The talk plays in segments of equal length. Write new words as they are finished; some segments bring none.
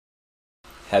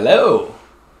Hello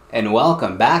and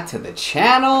welcome back to the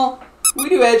channel. We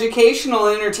do educational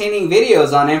and entertaining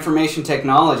videos on information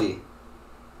technology.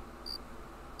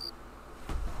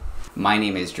 My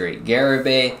name is Drake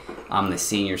Garibay. I'm the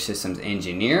Senior Systems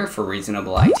Engineer for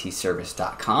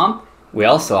ReasonableITService.com. We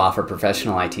also offer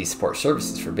professional IT support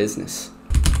services for business.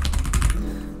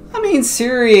 I mean,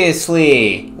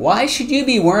 seriously, why should you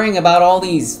be worrying about all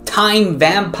these time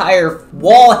vampire,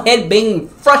 wall headbanging,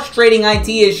 frustrating IT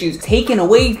issues taken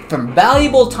away from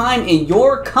valuable time in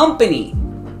your company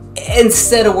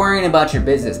instead of worrying about your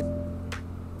business?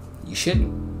 You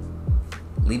shouldn't.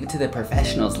 Leave it to the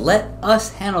professionals. Let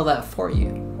us handle that for you.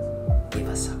 Give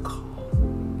us a call.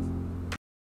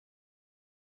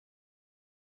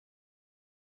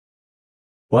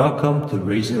 Welcome to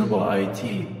Reasonable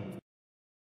IT.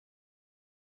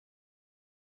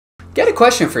 Got a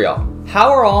question for y'all.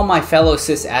 How are all my fellow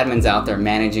sysadmins out there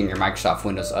managing your Microsoft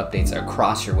Windows updates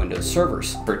across your Windows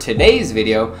servers? For today's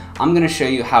video, I'm going to show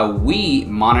you how we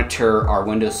monitor our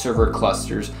Windows Server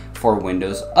clusters for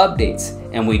Windows updates,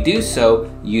 and we do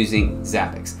so using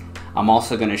Zabbix. I'm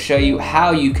also going to show you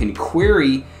how you can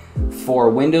query for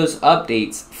Windows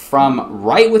updates from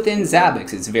right within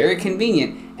Zabbix. It's very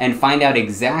convenient, and find out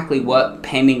exactly what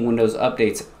pending Windows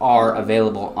updates are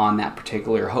available on that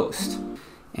particular host.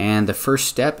 And the first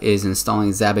step is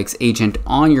installing Zabbix Agent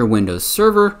on your Windows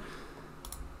server.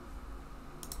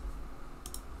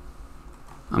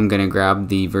 I'm going to grab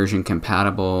the version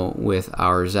compatible with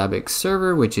our Zabbix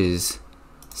server, which is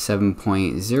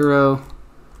 7.0.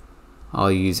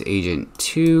 I'll use Agent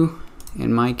 2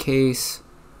 in my case.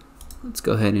 Let's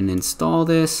go ahead and install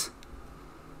this.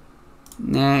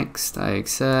 Next, I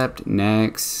accept.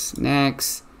 Next,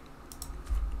 next.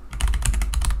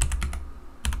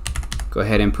 Go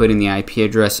ahead and put in the IP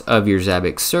address of your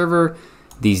Zabbix server.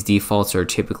 These defaults are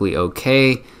typically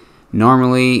okay.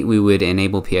 Normally we would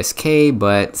enable PSK,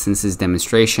 but since this is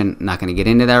demonstration, not going to get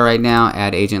into that right now.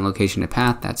 Add agent location to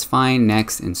path, that's fine.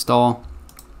 Next, install.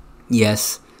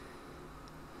 Yes.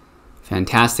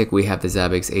 Fantastic, we have the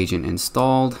Zabbix agent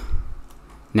installed.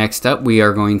 Next up, we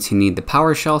are going to need the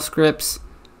PowerShell scripts,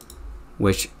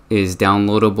 which is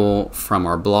downloadable from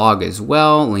our blog as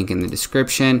well. Link in the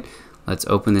description. Let's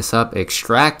open this up,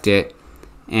 extract it,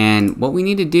 and what we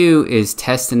need to do is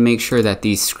test and make sure that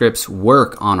these scripts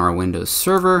work on our Windows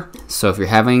server. So if you're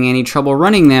having any trouble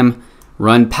running them,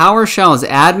 run PowerShell as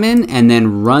admin and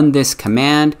then run this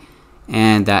command,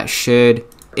 and that should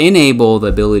enable the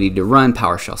ability to run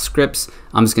PowerShell scripts.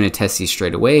 I'm just going to test these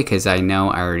straight away because I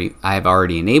know I have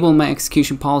already enabled my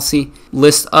execution policy.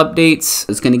 List updates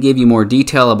is going to give you more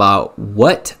detail about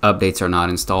what updates are not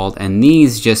installed, and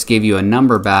these just give you a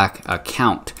number back, a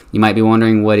count. You might be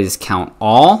wondering, what is count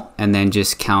all and then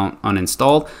just count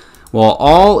uninstalled? Well,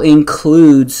 all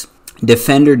includes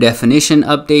Defender definition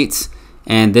updates,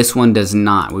 and this one does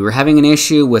not. We were having an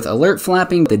issue with alert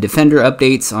flapping. The Defender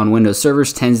updates on Windows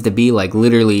servers tends to be like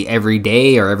literally every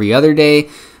day or every other day.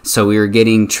 So we were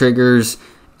getting triggers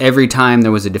every time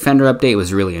there was a Defender update. It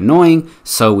was really annoying.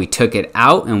 So we took it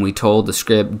out and we told the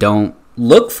script, don't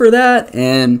look for that.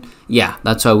 And yeah,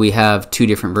 that's why we have two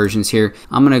different versions here.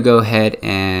 I'm going to go ahead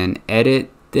and edit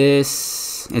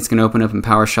this. It's going to open up in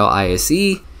PowerShell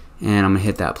ISE, and I'm going to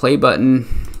hit that play button,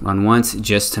 run once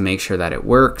just to make sure that it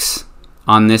works.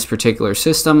 On this particular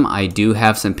system, I do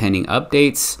have some pending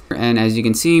updates, and as you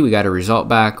can see, we got a result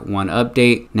back, one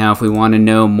update. Now, if we want to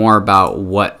know more about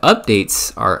what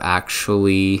updates are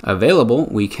actually available,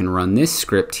 we can run this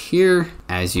script here.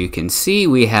 As you can see,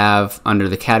 we have under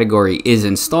the category is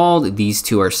installed, these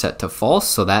two are set to false,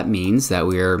 so that means that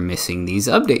we are missing these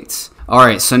updates. All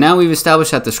right, so now we've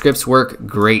established that the scripts work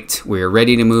great. We are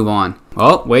ready to move on.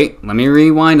 Oh, wait, let me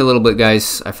rewind a little bit,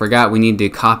 guys. I forgot we need to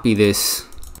copy these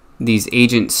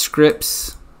agent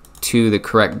scripts to the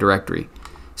correct directory.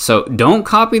 So don't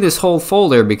copy this whole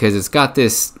folder because it's got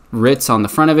this RITS on the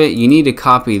front of it. You need to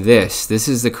copy this. This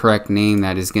is the correct name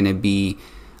that is going to be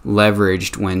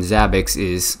leveraged when Zabbix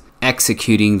is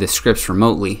executing the scripts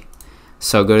remotely.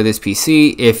 So go to this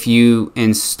PC. If you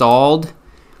installed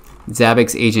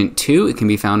Zabbix Agent 2, it can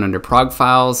be found under Prog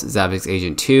Files, Zabbix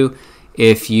Agent 2.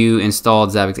 If you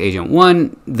installed Zabbix Agent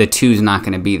 1, the 2 is not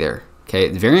going to be there. Okay,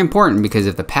 it's very important because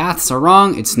if the paths are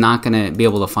wrong, it's not going to be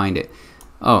able to find it.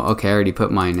 Oh, okay, I already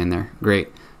put mine in there. Great.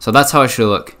 So that's how it should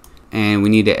look. And we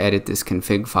need to edit this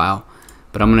config file.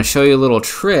 But I'm going to show you a little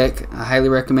trick. I highly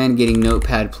recommend getting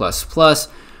Notepad++.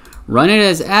 Run it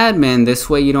as admin. This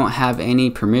way you don't have any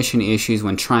permission issues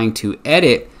when trying to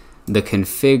edit the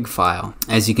config file.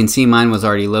 As you can see, mine was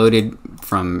already loaded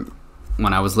from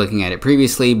when I was looking at it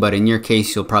previously, but in your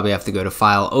case, you'll probably have to go to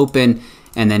File, Open,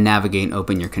 and then navigate and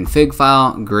open your config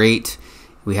file. Great.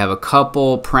 We have a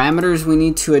couple parameters we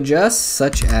need to adjust,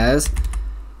 such as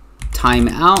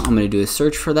timeout. I'm going to do a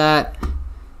search for that.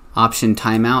 Option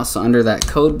timeout. So under that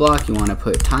code block, you want to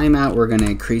put timeout. We're going to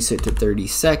increase it to 30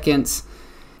 seconds.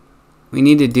 We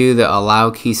need to do the allow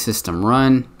key system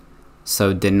run.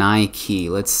 So deny key.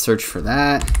 Let's search for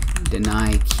that.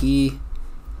 Deny key.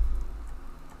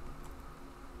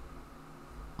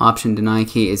 Option deny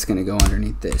key. It's going to go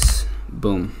underneath this.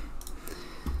 Boom.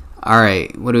 All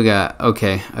right, what do we got?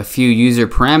 Okay, a few user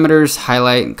parameters.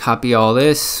 Highlight and copy all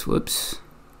this. Whoops,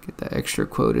 get that extra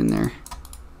quote in there.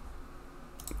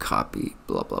 Copy,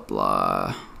 blah, blah,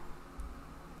 blah.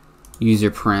 User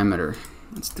parameter.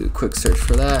 Let's do a quick search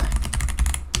for that.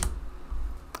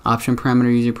 Option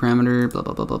parameter, user parameter, blah,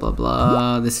 blah, blah, blah, blah,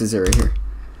 blah. This is it right here.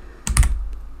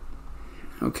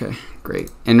 Okay,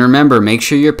 great. And remember, make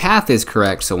sure your path is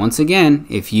correct. So once again,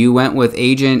 if you went with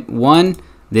agent 1,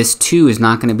 this 2 is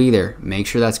not going to be there. Make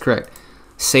sure that's correct.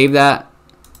 Save that.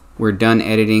 We're done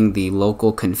editing the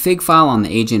local config file on the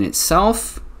agent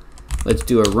itself. Let's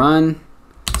do a run.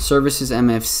 Services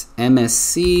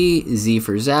MSC, Z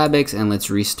for Zabbix, and let's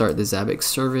restart the Zabbix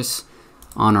service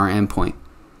on our endpoint.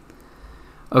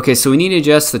 Okay, so we need to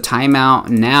adjust the timeout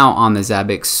now on the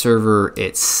Zabbix server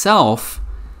itself.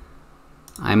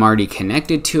 I'm already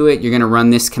connected to it. You're going to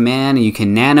run this command, and you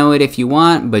can nano it if you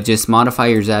want, but just modify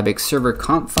your Zabbix server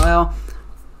comp file.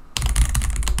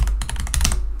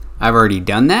 I've already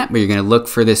done that, but you're going to look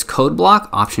for this code block,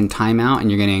 option timeout, and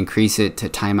you're going to increase it to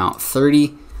timeout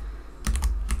 30.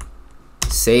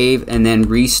 Save, and then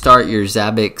restart your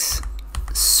Zabbix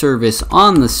service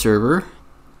on the server.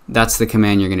 That's the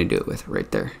command you're going to do it with right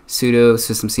there. Sudo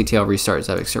systemctl restart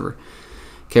Zabbix server.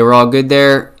 Okay, we're all good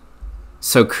there.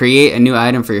 So create a new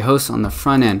item for your host on the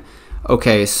front end.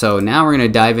 Okay, so now we're going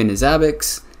to dive into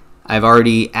Zabbix. I've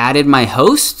already added my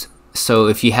host. So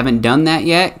if you haven't done that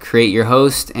yet, create your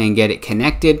host and get it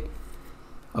connected.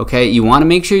 Okay, you want to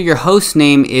make sure your host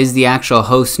name is the actual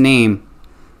host name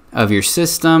of your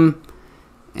system.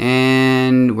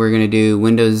 And we're going to do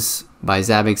Windows by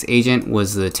Zabbix agent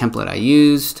was the template I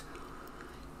used.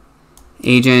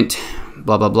 Agent,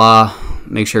 blah, blah, blah.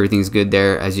 Make sure everything's good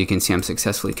there. As you can see, I'm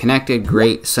successfully connected.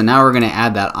 Great. So now we're going to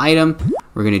add that item.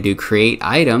 We're going to do create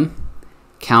item,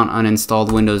 count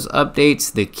uninstalled Windows updates.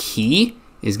 The key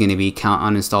is going to be count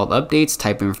uninstalled updates,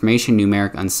 type information,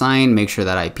 numeric unsigned. Make sure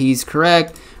that IP is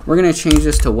correct. We're going to change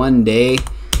this to 1 day.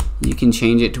 You can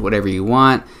change it to whatever you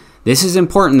want. This is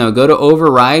important though. Go to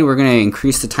override. We're going to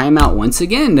increase the timeout once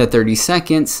again to 30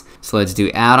 seconds. So let's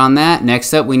do add on that.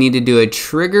 Next up, we need to do a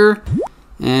trigger.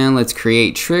 And let's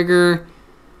create trigger.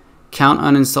 Count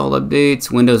uninstalled updates,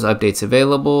 Windows updates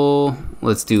available.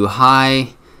 Let's do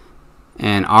high.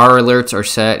 And our alerts are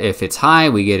set. If it's high,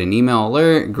 we get an email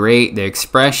alert. Great. The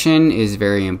expression is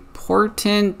very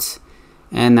important.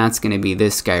 And that's going to be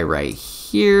this guy right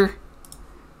here.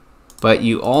 But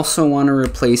you also want to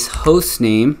replace host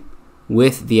name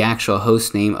with the actual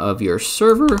host name of your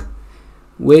server,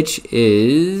 which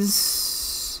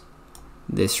is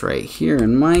this right here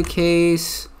in my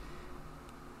case.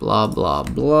 Blah, blah,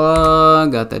 blah.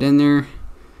 Got that in there.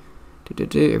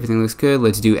 Everything looks good.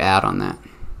 Let's do add on that.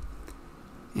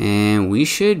 And we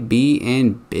should be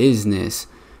in business.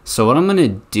 So what I'm going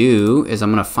to do is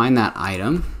I'm going to find that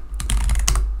item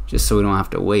just so we don't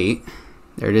have to wait.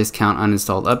 There it is, count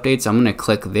uninstalled updates. I'm going to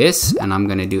click this and I'm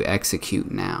going to do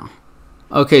execute now.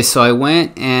 Okay, so I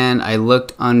went and I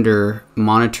looked under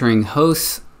monitoring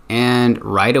hosts. And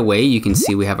right away, you can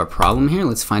see we have a problem here.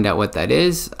 Let's find out what that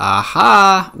is.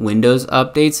 Aha, Windows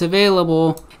updates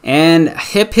available. And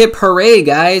hip hip hooray,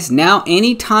 guys. Now,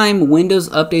 anytime Windows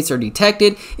updates are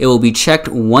detected, it will be checked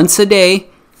once a day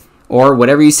or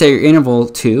whatever you set your interval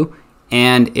to.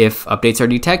 And if updates are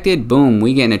detected, boom,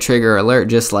 we get a trigger alert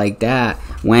just like that.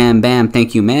 Wham, bam,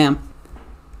 thank you, ma'am.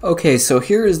 Okay, so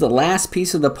here is the last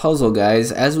piece of the puzzle,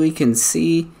 guys. As we can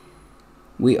see,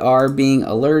 we are being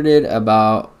alerted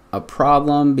about a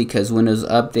problem because Windows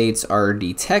updates are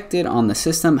detected on the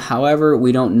system. However,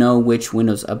 we don't know which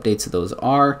Windows updates those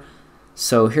are.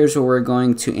 So here's where we're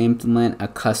going to implement a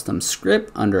custom script.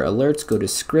 Under alerts, go to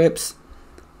scripts.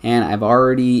 And I've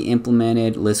already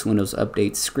implemented list Windows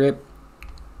update script.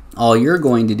 All you're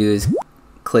going to do is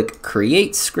click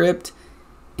create script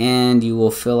and you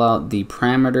will fill out the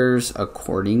parameters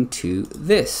according to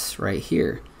this right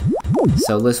here.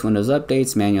 So list Windows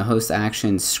updates, manual host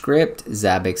action script,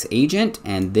 Zabbix agent,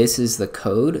 and this is the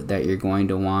code that you're going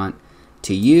to want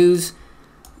to use.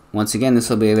 Once again, this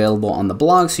will be available on the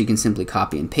blog, so you can simply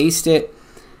copy and paste it.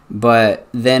 But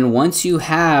then once you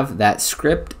have that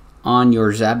script on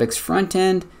your Zabbix front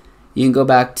end, You can go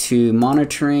back to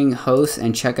monitoring hosts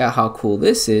and check out how cool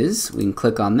this is. We can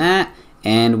click on that,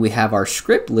 and we have our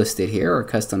script listed here, our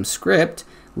custom script,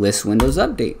 list Windows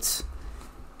updates.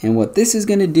 And what this is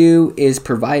going to do is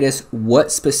provide us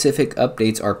what specific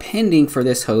updates are pending for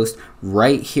this host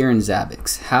right here in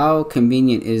Zabbix. How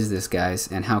convenient is this, guys,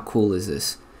 and how cool is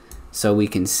this? So we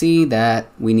can see that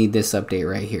we need this update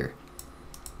right here.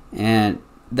 And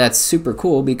that's super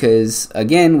cool because,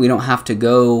 again, we don't have to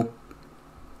go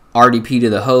RDP to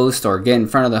the host or get in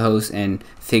front of the host and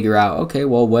figure out, okay,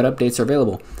 well, what updates are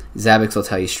available. Zabbix will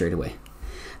tell you straight away.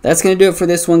 That's going to do it for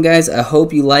this one, guys. I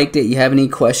hope you liked it. You have any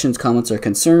questions, comments, or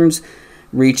concerns,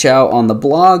 reach out on the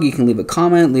blog. You can leave a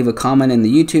comment in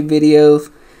the YouTube video,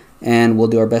 and we'll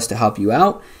do our best to help you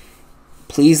out.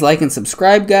 Please like and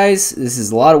subscribe, guys. This is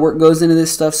a lot of work goes into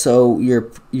this stuff, so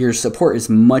your support is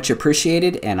much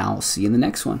appreciated, and I'll see you in the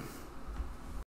next one.